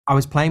I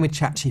was playing with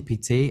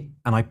ChatGPT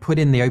and I put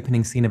in the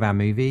opening scene of our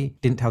movie.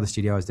 Didn't tell the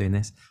studio I was doing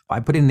this, but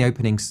I put in the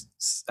opening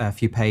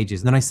few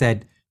pages. And then I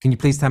said, can you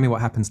please tell me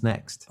what happens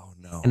next? Oh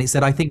no. And it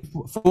said, I think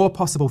 4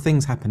 possible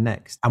things happen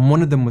next. And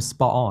one of them was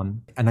spot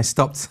on. And I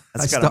stopped.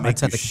 That's I gotta make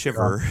turned you the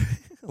shiver.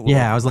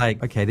 Yeah, I was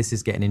like, okay, this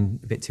is getting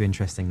a bit too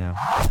interesting now.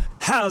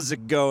 How's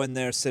it going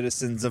there,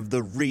 citizens of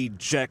the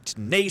Reject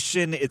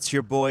Nation? It's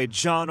your boy,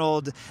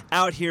 Jonold,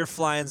 out here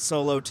flying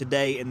solo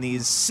today in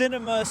these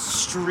cinema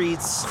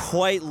streets,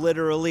 quite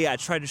literally. I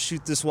tried to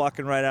shoot this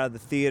walking right out of the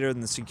theater,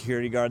 and the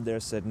security guard there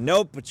said,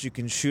 nope, but you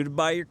can shoot it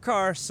by your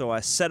car. So I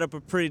set up a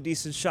pretty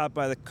decent shot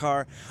by the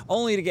car,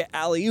 only to get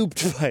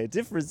alley-ooped by a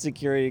different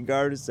security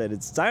guard who said,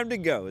 it's time to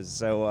go.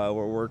 So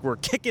we're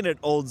kicking it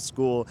old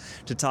school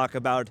to talk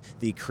about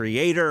The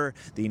Creator,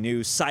 the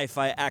new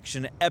sci-fi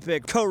action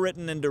epic,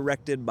 co-written and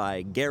directed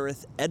by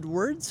Gareth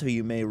Edwards, who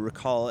you may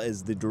recall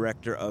as the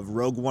director of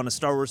Rogue One, A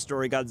Star Wars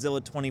Story,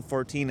 Godzilla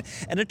 2014,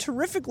 and a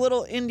terrific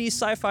little indie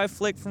sci-fi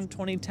flick from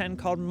 2010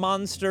 called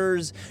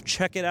Monsters.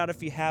 Check it out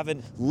if you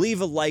haven't.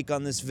 Leave a like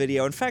on this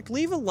video. In fact,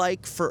 leave a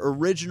like for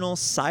original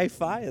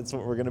sci-fi. That's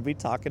what we're going to be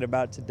talking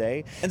about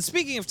today. And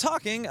speaking of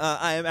talking,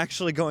 I am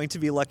actually going to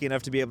be lucky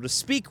enough to be able to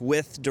speak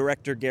with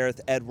director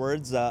Gareth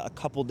Edwards a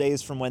couple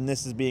days from when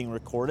this is being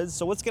recorded.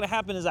 So what's going to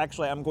happen is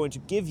actually I'm going to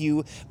give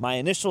you my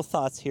initial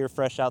thoughts here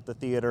fresh out the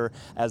theater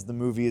as the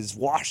movie is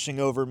washing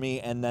over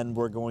me, and then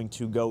we're going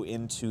to go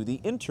into the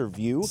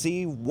interview,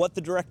 see what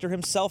the director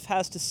himself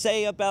has to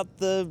say about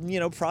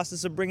the,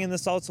 process of bringing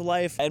this all to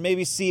life, and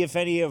maybe see if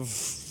any of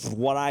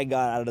what I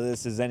got out of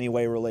this is any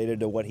way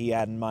related to what he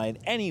had in mind.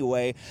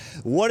 Anyway,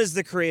 what is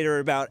The Creator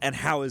about, and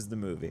how is the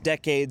movie?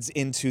 Decades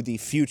into the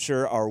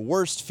future, our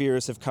worst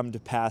fears have come to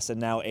pass, and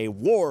now a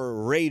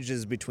war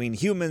rages between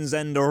humans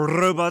and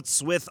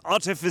robots with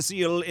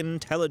artificial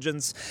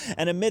intelligence.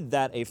 And amid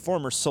that, a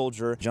former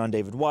soldier, John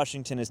David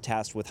Washington, is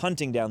tasked with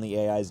hunting down the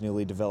AI's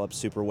newly developed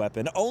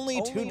superweapon,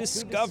 only to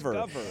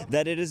discover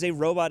that it is a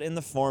robot in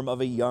the form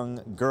of a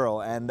young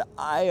girl. And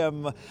I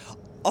am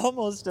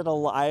almost at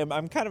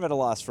I'm kind of at a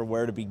loss for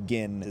where to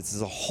begin. This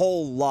is a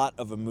whole lot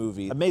of a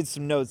movie. I made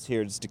some notes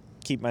here just to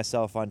keep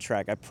myself on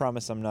track. I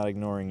promise I'm not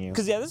ignoring you.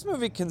 Because yeah, this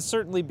movie can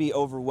certainly be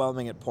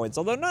overwhelming at points,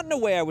 although not in a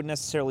way I would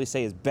necessarily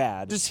say is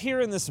bad. Just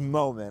here in this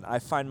moment, I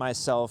find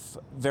myself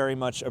very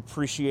much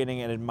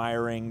appreciating and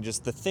admiring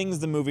just the things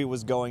the movie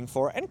was going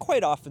for, and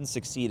quite often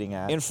succeeding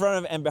at. In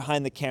front of and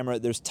behind the camera,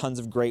 there's tons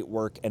of great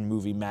work and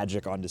movie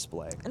magic on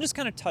display. I'm just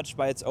kind of touched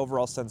by its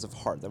overall sense of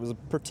heart. That was a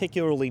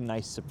particularly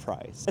nice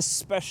surprise,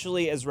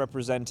 especially as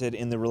represented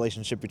in the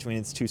relationship between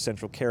its two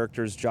central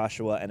characters,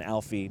 Joshua and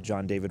Alfie,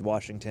 John David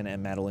Washington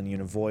and Madeline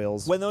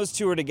Voiles. When those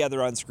two are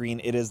together on screen,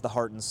 it is the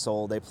heart and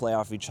soul. They play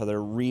off each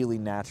other really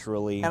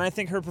naturally. And I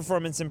think her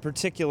performance in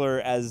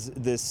particular as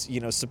this,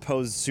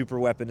 supposed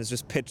super weapon is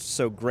just pitched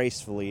so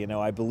gracefully.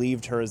 I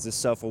believed her as this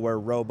self-aware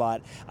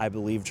robot. I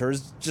believed her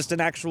as just an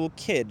actual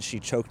kid. She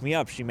choked me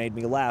up. She made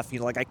me laugh.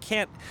 I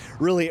can't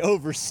really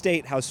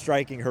overstate how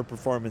striking her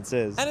performance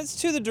is. And it's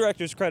to the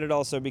director's credit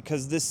also,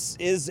 because this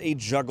is a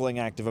juggling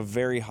act of a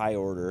very high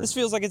order. This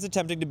feels like it's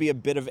attempting to be a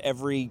bit of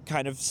every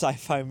kind of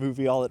sci-fi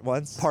movie all at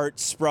once. Part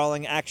sprawling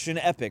action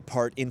epic,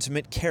 part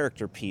intimate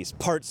character piece,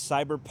 part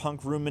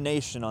cyberpunk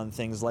rumination on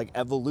things like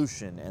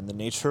evolution and the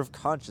nature of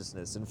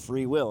consciousness and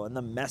free will and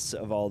the mess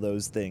of all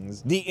those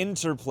things, the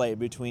interplay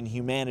between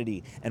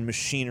humanity and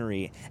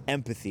machinery,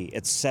 empathy,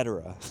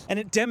 etc. And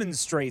it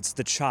demonstrates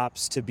the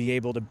chops to be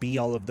able to be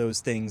all of those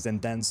things and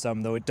then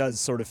some, though it does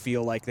sort of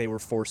feel like they were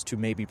forced to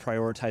maybe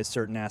prioritize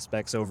certain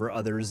aspects over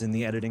others in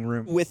the editing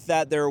room. With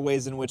that, there are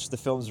ways in which the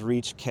film's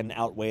reach can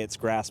outweigh its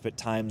grasp at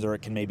times, or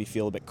it can maybe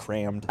feel a bit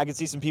crammed. I can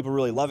see some people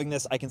really loving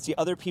this. I can see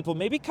other people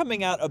maybe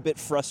coming out a bit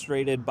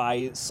frustrated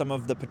by some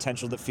of the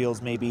potential that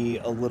feels maybe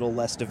a little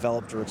less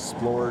developed or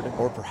explored,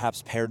 or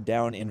perhaps pared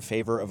down in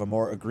favor of a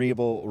more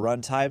agreeable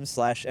runtime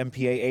 /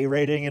 MPAA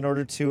rating in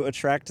order to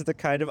attract the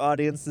kind of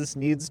audience this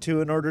needs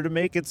to in order to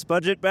make its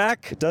budget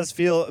back. It does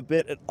feel a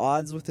bit at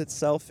odds with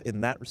itself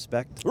in that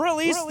respect.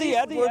 Release the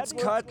Edwards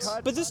cut!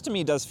 But this to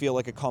me does feel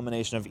like a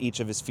culmination of each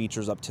of his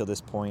features up till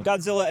this point.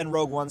 Godzilla and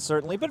Rogue One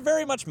certainly, but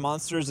very much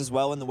Monsters as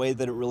well, in the way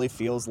that it really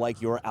feels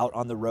like you're out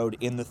on the road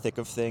in the thick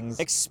of things,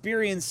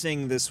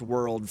 experiencing this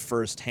world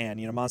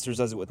firsthand. Monsters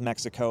does it with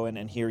Mexico,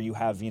 and here you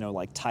have,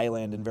 like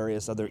Thailand and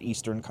various other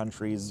Eastern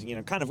countries,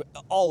 kind of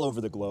all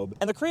over the globe.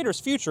 And The Creator's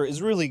future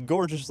is really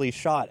gorgeously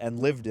shot and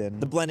lived in.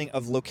 The blending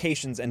of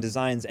locations and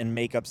designs and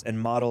makeups and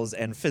models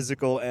and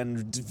physical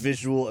and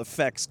visual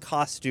effects,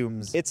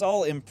 costumes, it's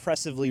all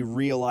impressively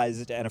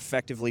realized and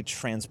effectively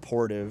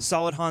transportive.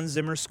 Solid Hans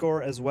Zimmer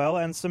score as well,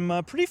 and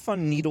some pretty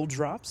fun needle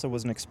drops I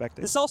wasn't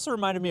expecting. This also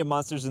reminded me of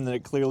Monsters in that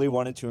it clearly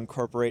wanted to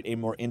incorporate a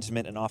more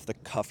intimate and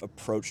off-the-cuff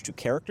approach to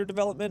character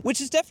development, which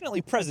is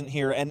definitely present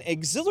here and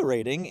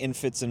exhilarating in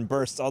fits and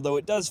bursts, although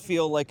it does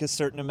feel like a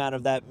certain amount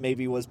of that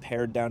maybe was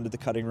pared down to the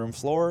cutting room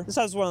floor. This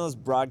has one of those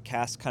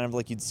broadcasts kind of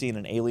like you'd see in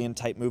an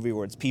Alien-type movie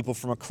where it's people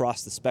from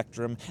across the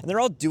spectrum, and they're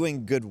all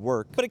doing good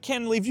work, but it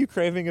can leave you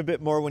craving a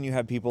bit more when you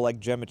have people like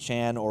Gemma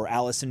Chan or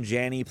Allison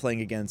Janney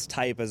playing against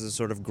type as a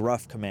sort of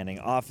gruff commanding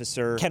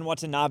officer, Ken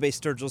Watanabe,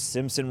 Sturgill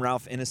Simpson,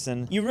 Ralph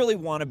Ineson. You really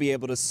want to be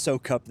able to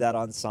soak up that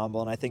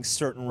ensemble, and I think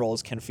certain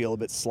roles can feel a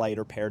bit slight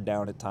or pared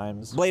down at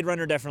times. Blade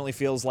Runner definitely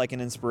feels like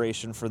an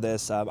inspiration for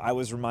this. I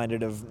was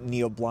reminded of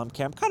Neil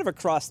Blomkamp kind of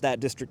across that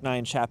District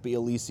 9 Chappie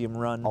Elysium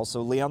run.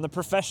 Also Leon the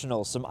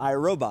Professional, some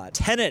iRobot,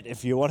 Tenet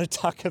if you want to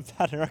talk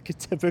about an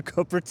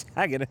archetypical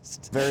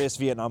protagonist, various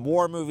Vietnam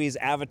War movies,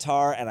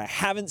 Avatar, and I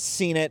haven't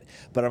seen it,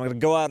 but I'm going to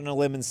go out on a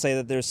limb and say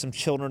that there's some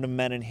Children of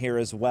Men in here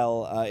as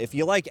well. If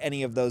you like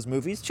any of those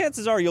movies,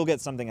 chances are you'll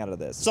get something out of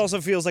this. This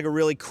also feels like a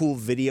really cool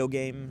video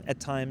game at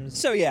times.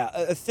 So yeah,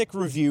 a thick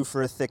review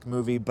for a thick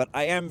movie, but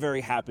I am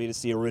very happy to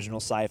see original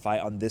sci-fi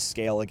on this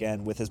scale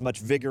again with as much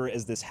vigor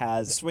as this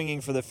has,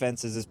 swinging for the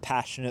fences as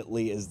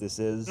passionately as this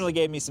is. It really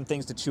gave me some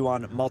things to chew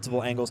on,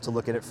 multiple angles to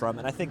look at it from,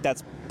 and I think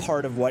that's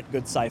part of what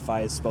good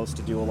sci-fi is supposed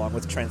to do, along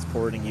with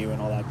transporting you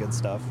and all that good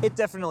stuff. It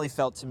definitely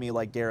felt to me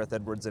like Gareth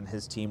Edwards and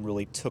his team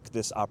really took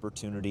this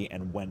opportunity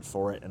and went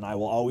for it, and I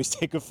will always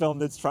take a film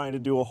that's trying to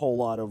do a whole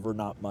lot over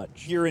not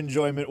much. Your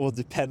enjoyment will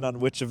depend on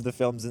which of the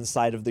films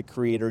inside of the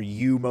creator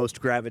you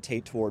most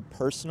gravitate toward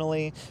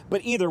personally,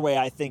 but either way,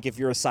 I think if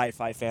you're a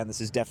sci-fi fan,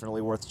 this is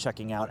definitely worth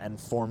checking out and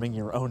forming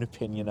your own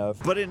opinion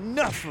of. But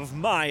enough of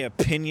my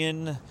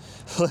opinion.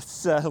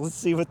 Let's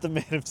see what the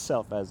man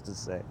himself has to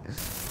say.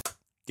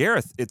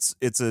 Gareth,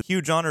 it's a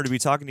huge honor to be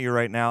talking to you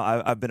right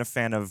now. I've been a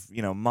fan of,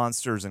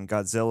 Monsters and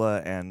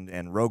Godzilla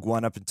and Rogue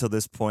One up until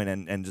this point,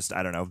 and just,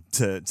 I don't know,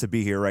 to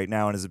be here right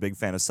now and as a big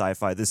fan of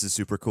sci-fi, this is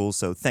super cool.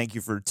 So thank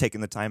you for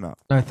taking the time out.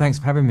 No, thanks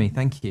for having me.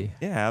 Thank you.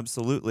 Yeah,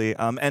 absolutely.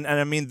 And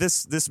I mean,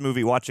 this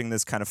movie, watching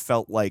this kind of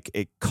felt like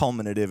a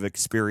culminative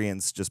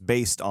experience just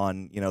based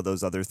on,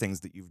 those other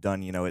things that you've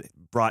done. It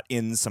brought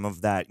in some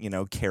of that,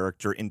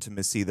 character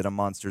intimacy that a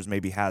Monsters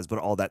maybe has, but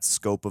all that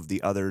scope of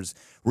the others.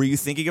 Were you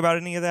thinking about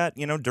any of that,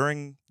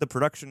 during the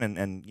production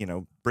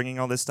and bringing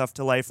all this stuff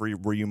to life, or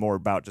were you more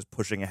about just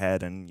pushing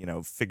ahead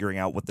and figuring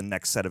out what the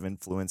next set of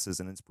influences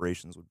and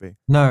inspirations would be?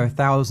 No,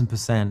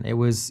 1,000%. It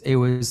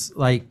was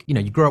like,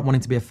 you grow up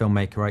wanting to be a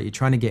filmmaker, right? You're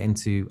trying to get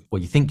into, well,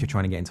 you think you're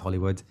trying to get into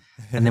Hollywood,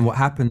 and then what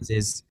happens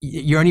is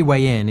your only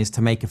way in is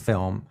to make a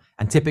film,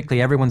 and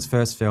typically everyone's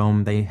first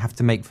film they have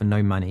to make for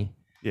no money.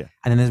 Yeah.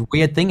 And then this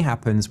weird thing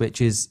happens,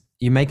 which is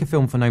you make a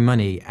film for no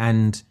money,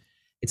 and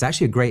it's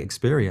actually a great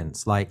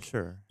experience. Like,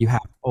 sure, you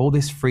have all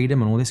this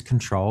freedom and all this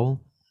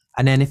control.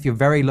 And then if you're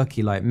very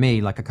lucky like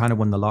me, like I kind of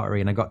won the lottery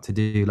and I got to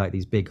do like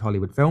these big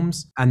Hollywood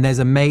films. And there's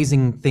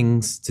amazing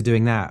things to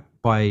doing that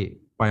by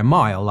a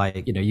mile.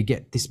 Like, you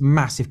get this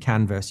massive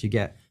canvas, you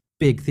get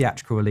big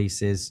theatrical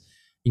releases,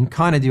 you can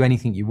kind of do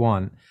anything you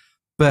want.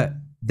 But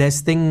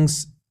there's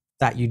things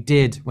that you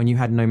did when you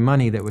had no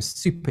money that was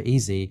super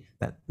easy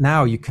that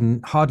now you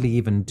can hardly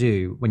even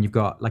do when you've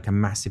got like a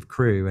massive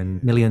crew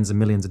and millions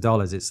of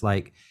dollars. It's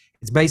like,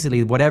 it's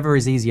basically whatever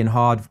is easy and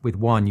hard with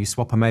one, you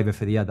swap them over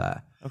for the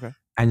other. Okay.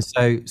 And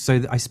so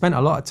I spent a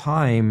lot of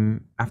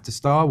time after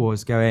Star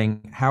Wars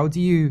going, how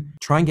do you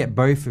try and get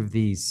both of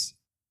these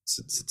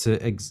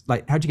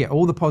like, how do you get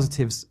all the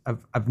positives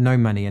of no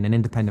money in an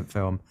independent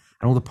film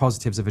and all the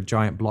positives of a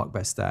giant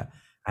blockbuster?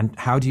 And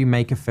how do you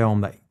make a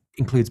film that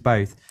includes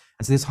both?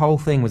 And so this whole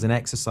thing was an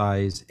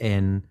exercise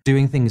in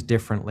doing things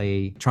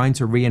differently, trying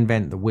to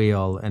reinvent the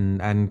wheel,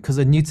 and because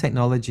of new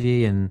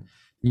technology and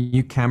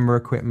new camera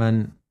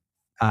equipment,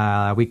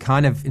 we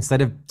kind of,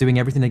 instead of doing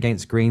everything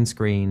against green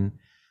screen,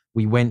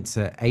 we went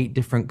to 8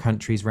 different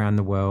countries around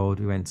the world.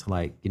 We went to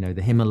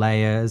the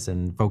Himalayas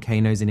and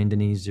volcanoes in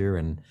Indonesia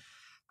and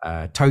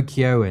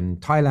Tokyo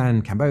and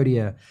Thailand,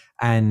 Cambodia,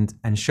 and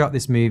shot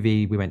this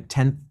movie. We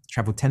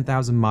traveled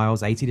 10,000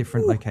 miles, 80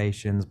 different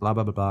locations, blah,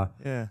 blah, blah, blah.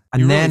 Yeah.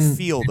 And you then really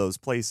feel those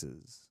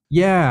places.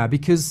 Yeah,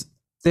 because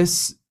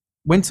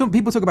when some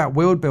people talk about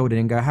world building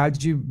and go, how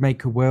did you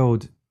make a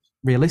world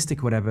realistic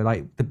or whatever?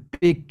 Like, the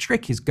big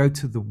trick is go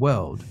to the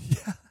world,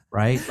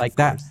 right? Like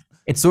that,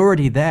 it's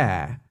already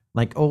there.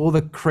 Like all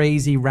the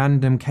crazy,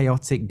 random,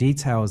 chaotic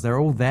details, they're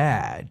all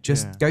there.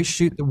 Just go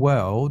shoot the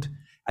world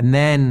and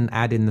then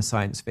add in the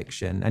science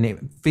fiction, and it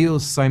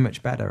feels so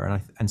much better.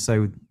 And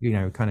so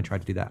kind of try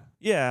to do that.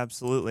 Yeah,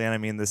 absolutely. And I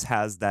mean, this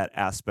has that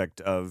aspect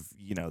of,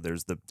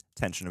 there's the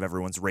tension of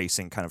everyone's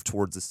racing kind of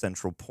towards a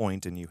central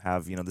point, and you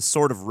have, this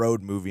sort of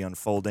road movie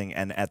unfolding,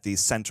 and at the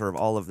center of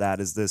all of that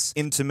is this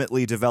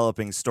intimately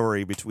developing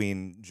story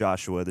between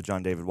Joshua, the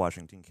John David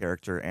Washington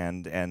character,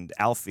 and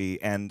Alfie.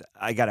 And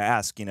I got to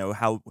ask,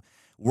 how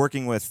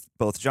working with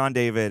both John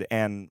David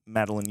and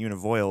Madeline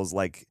Univoyles,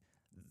 like,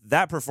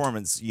 that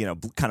performance,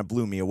 kind of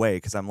blew me away,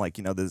 because I'm like,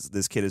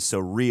 this kid is so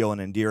real and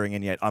endearing,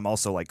 and yet I'm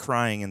also like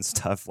crying and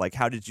stuff. Like,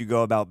 how did you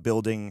go about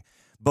building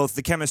both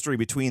the chemistry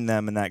between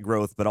them and that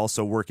growth, but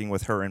also working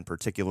with her in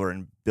particular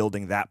and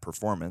building that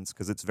performance?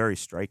 Because it's very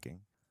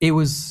striking. it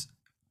was,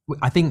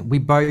 I think we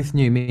both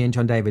knew, me and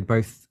John David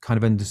both kind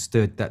of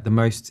understood that the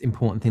most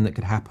important thing that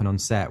could happen on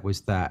set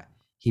was that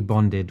he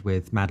bonded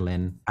with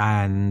Madeline.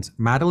 And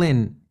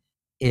Madeline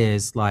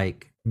is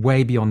like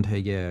way beyond her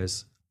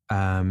years.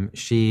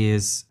 She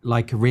is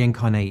like a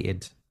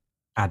reincarnated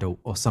adult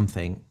or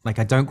something. Like,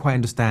 I don't quite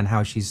understand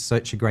how she's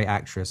such a great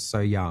actress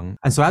so young.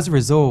 And so as a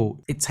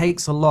result, it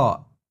takes a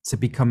lot to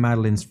become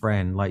Madeline's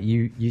friend. Like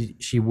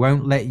she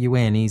won't let you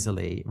in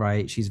easily,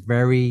 right? She's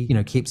very,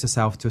 keeps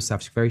herself to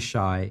herself. She's very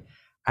shy.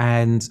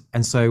 And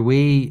so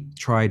we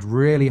tried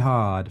really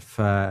hard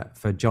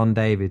for John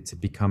David to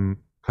become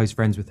close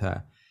friends with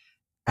her.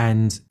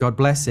 And God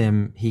bless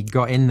him, he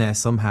got in there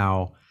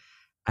somehow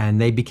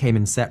and they became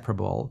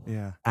inseparable.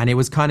 Yeah. And it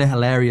was kind of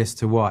hilarious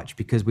to watch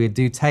because we'd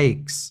do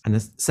takes, and the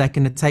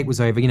second the take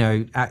was over,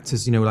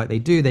 actors, like they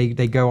do,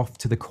 they go off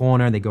to the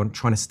corner, they go on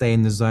trying to stay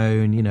in the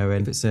zone,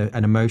 and if it's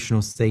an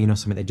emotional scene or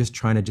something, they're just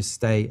trying to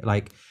stay,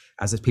 like,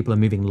 as people are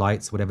moving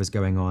lights, whatever's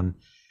going on.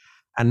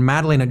 And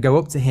Madeline would go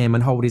up to him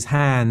and hold his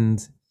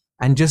hand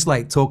and just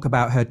like talk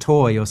about her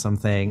toy or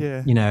something,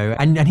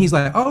 and he's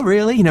like, oh,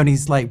 really? And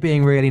he's like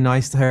being really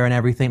nice to her and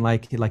everything,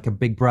 like a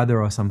big brother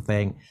or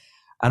something.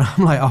 And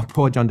I'm like, oh,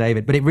 poor John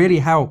David. But it really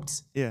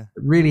helped. Yeah.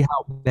 It really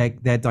helped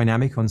their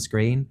dynamic on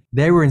screen.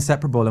 They were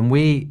inseparable. And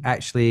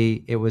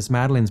it was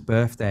Madeline's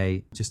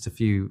birthday just a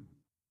few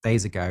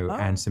days ago. Oh.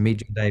 And so me,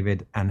 John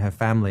David, and her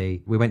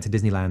family, we went to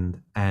Disneyland,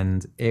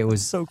 and it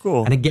was so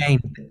cool. And again,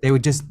 they were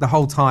just, the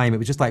whole time, it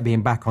was just like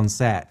being back on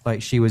set.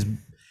 Like, she was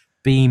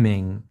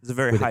beaming. It was a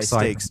very high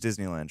stakes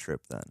Disneyland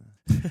trip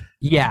then.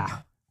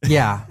 Yeah.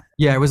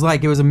 It was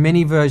a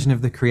mini version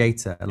of The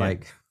Creator. Yeah.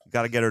 Like,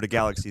 got to get her to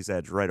Galaxy's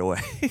Edge right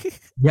away.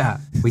 Yeah,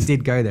 we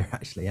did go there,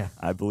 actually, yeah.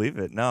 I believe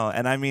it. No,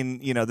 and I mean,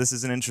 this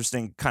is an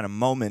interesting kind of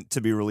moment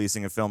to be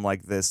releasing a film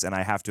like this, and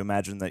I have to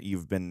imagine that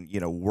you've been,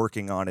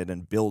 working on it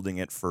and building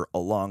it for a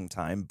long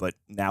time, but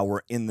now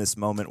we're in this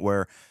moment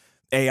where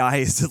AI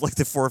is at like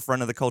the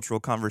forefront of the cultural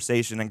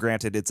conversation, and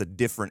granted, it's a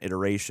different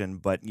iteration,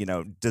 but,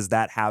 does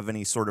that have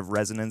any sort of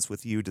resonance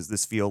with you? Does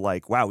this feel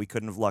like, wow, we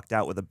couldn't have lucked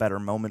out with a better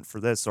moment for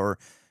this, or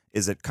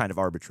is it kind of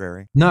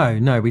arbitrary?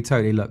 No, we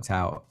totally lucked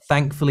out.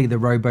 Thankfully, the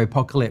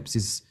Robo-Apocalypse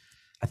is,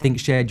 I think,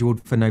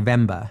 scheduled for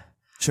November.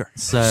 Sure.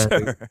 So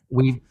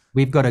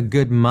we've got a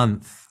good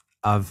month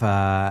of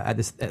at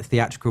this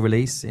theatrical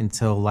release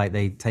until like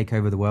they take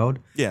over the world.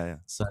 Yeah.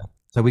 So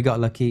we got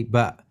lucky,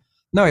 but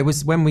no, it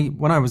was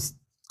when I was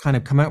kind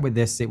of come up with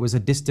this, it was a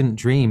distant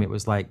dream. It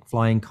was like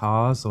flying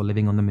cars or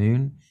living on the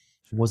moon.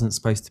 It wasn't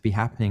supposed to be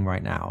happening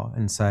right now,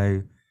 and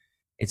so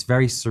it's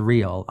very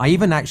surreal. I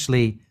even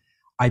actually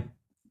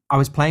I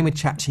was playing with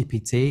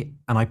ChatGPT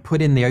and I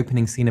put in the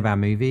opening scene of our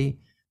movie.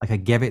 Like, I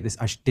gave it this,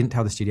 I didn't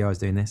tell the studio I was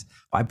doing this,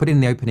 but I put in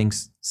the opening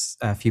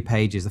few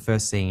pages, the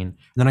first scene. And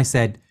then I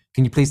said,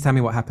 can you please tell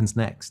me what happens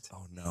next?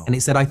 Oh no. And it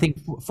said, I think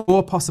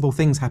 4 possible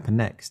things happen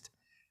next.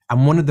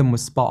 And one of them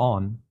was spot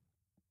on.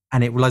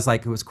 And it was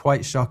like, it was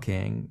quite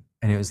shocking.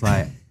 And it was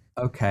like,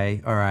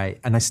 okay, all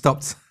right. And I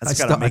stopped. That's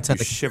gotta make you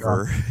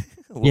shiver.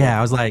 Yeah,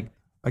 I was like,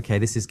 okay,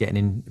 this is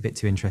getting a bit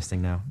too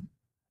interesting now.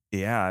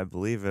 Yeah, I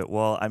believe it.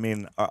 Well, I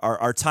mean,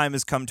 our time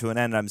has come to an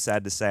end. I'm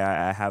sad to say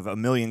I have a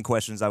million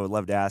questions I would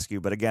love to ask you.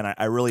 But again,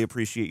 I really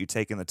appreciate you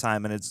taking the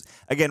time. And it's,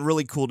 again,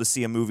 really cool to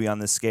see a movie on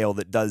this scale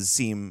that does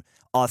seem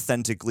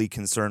authentically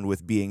concerned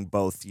with being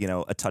both,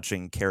 a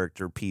touching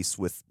character piece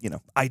with,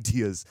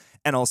 ideas,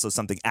 and also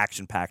something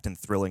action-packed and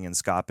thrilling and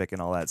scopic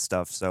and all that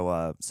stuff.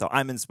 So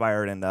I'm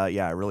inspired, and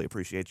I really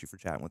appreciate you for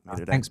chatting with me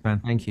today. Thanks, man.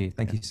 Thank you.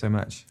 Thank you so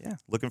much. Yeah,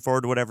 looking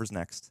forward to whatever's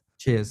next.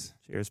 Cheers.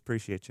 Cheers.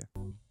 Appreciate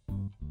you.